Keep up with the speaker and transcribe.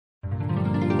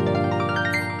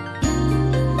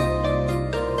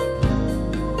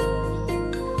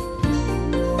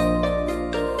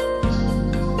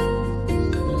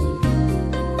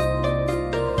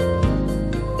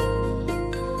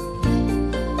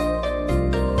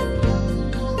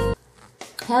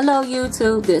Hello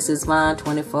YouTube, this is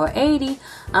Von2480.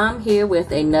 I'm here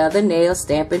with another nail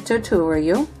stamping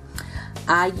tutorial.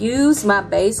 I used my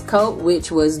base coat,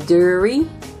 which was Dury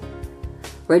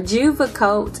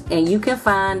Rejuva-Coat, and you can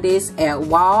find this at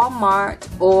Walmart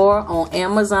or on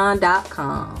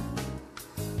Amazon.com.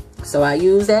 So I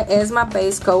use that as my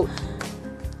base coat.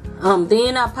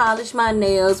 Then I polish my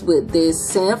nails with this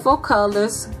Sinful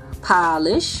Colors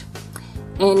polish,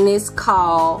 and it's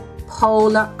called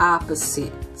Polar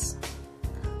Opposites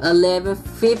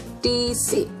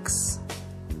 1156,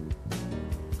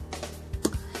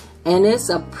 and it's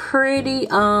a pretty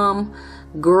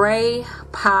gray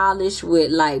polish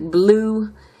with like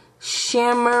blue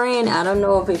shimmering. I don't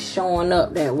know if it's showing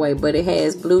up that way, but it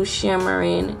has blue shimmer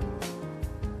in it.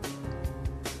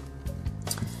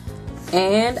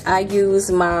 And I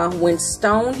use my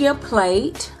Winstonia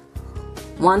plate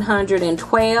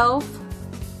 112.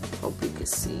 Hope you can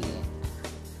see it.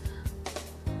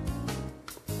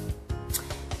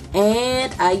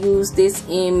 And I use this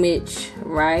image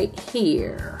right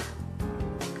here.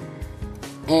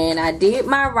 And I did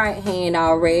my right hand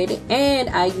already. And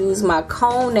I use my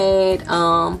Conad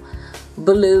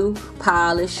blue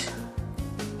polish.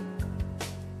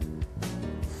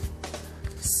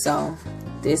 So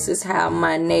this is how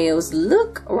my nails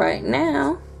look right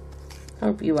now.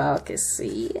 Hope you all can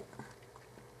see it.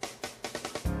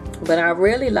 But I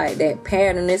really like that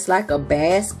pattern. It's like a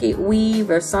basket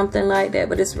weave or something like that,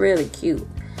 but it's really cute.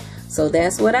 So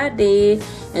that's what I did.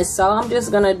 And so I'm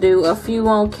just gonna do a few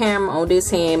on camera on this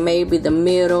hand, maybe the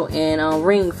middle and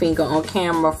ring finger on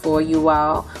camera for you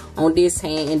all on this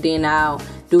hand, and then I'll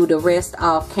do the rest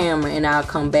off camera and I'll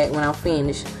come back when I'm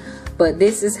finished. But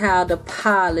this is how the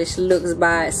polish looks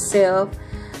by itself.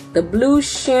 The blue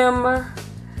shimmer,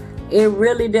 it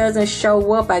really doesn't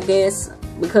show up, I guess,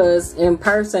 because in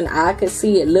person I could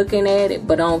see it looking at it,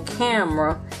 but on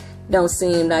camera don't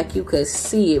seem like you could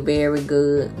see it very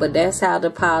good. But that's how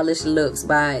the polish looks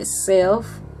by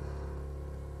itself.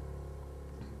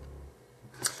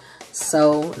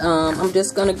 So I'm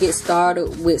just gonna get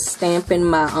started with stamping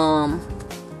my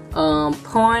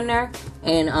pointer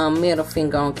and middle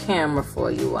finger on camera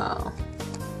for you all.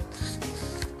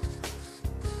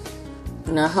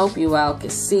 And I hope you all can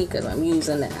see because I'm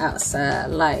using the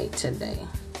outside light today.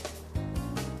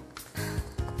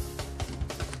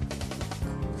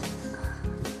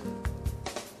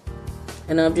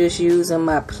 And I'm just using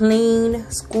my Clean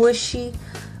Squishy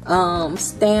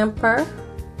stamper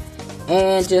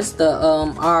and just the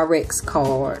RX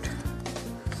card,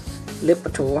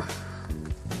 Lipitor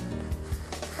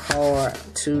card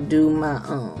to do my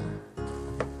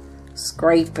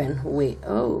scraping with.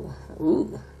 Oh,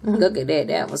 ooh. Look at that.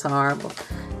 That was horrible.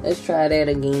 Let's try that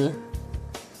again.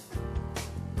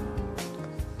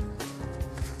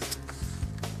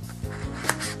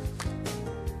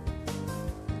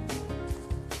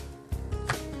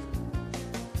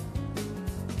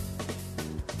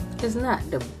 It's not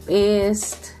the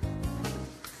best,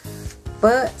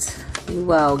 but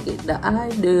you all get the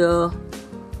idea.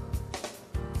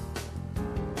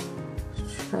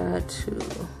 Try to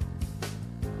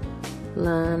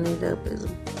line it up as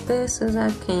best as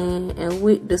I can. And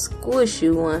with the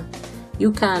squishy one,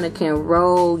 you kind of can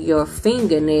roll your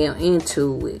fingernail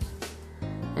into it,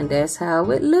 and that's how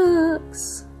it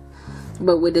looks.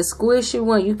 But with the squishy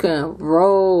one, you can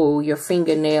roll your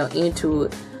fingernail into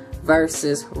it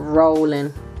versus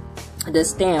rolling the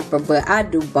stamper. But I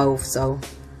do both, so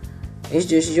it's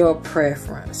just your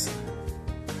preference.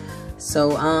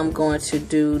 So I'm going to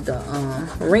do the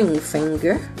ring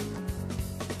finger.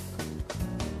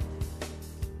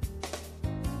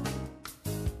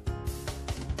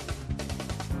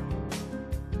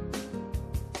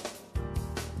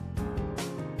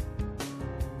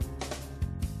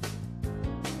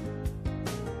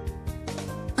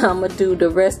 I'm gonna do the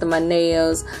rest of my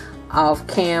nails off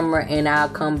camera and I'll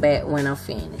come back when I'm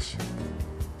finished.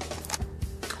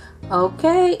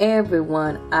 Okay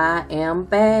everyone, I am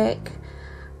back.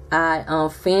 I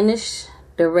finished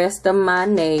the rest of my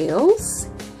nails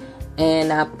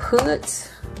and I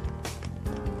put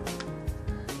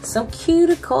some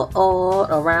cuticle oil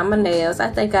around my nails. I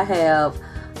think I have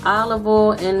olive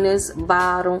oil in this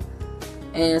bottle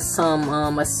and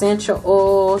some essential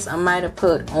oils. I might have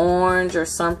put orange or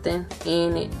something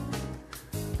in it,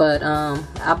 but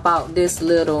I bought this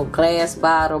little glass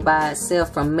bottle by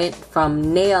itself from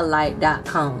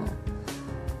naillight.com,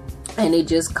 and it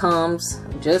just comes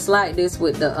just like this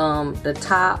with the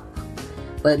top,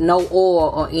 but no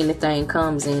oil or anything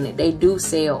comes in it. They do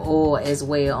sell oil as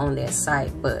well on that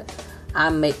site, but I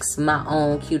mix my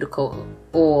own cuticle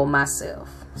oil myself.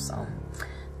 So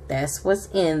that's what's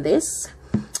in this.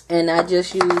 And I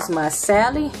just use my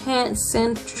Sally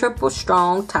Hansen Triple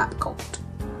Strong Top Coat.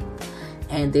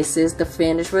 And this is the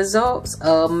finished results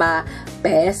of my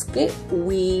basket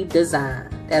weave design.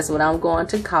 That's what I'm going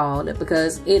to call it,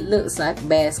 because it looks like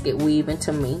basket weaving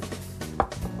to me.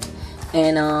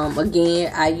 And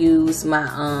again, I use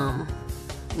my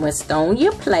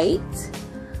Wistonia plate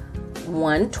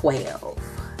 112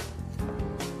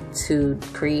 to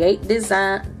create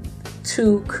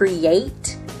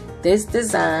this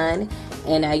design,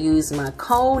 and I use my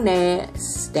Conad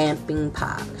stamping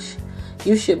polish.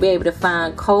 You should be able to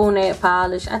find Conad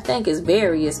polish. I think it's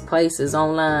various places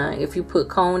online. If you put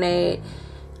Conad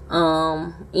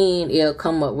in, it'll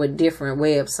come up with different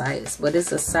websites. But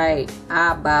it's a site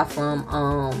I buy from.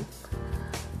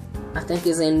 I think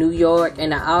it's in New York,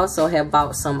 and I also have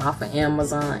bought some off of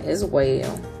Amazon as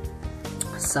well.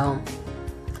 So,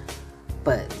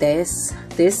 but this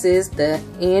is the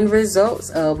end results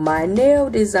of my nail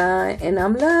design, and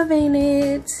I'm loving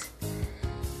it.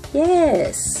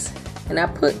 Yes. And I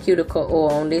put cuticle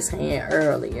oil on this hand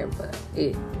earlier, but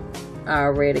it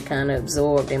already kind of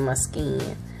absorbed in my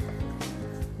skin.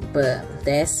 But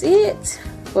that's it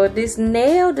for this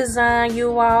nail design,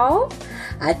 you all.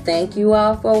 I thank you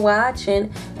all for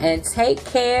watching, and take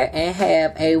care and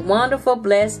have a wonderful,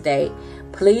 blessed day.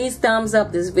 Please thumbs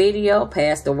up this video,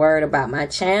 pass the word about my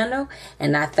channel,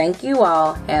 and I thank you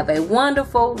all. Have a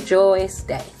wonderful, joyous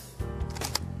day.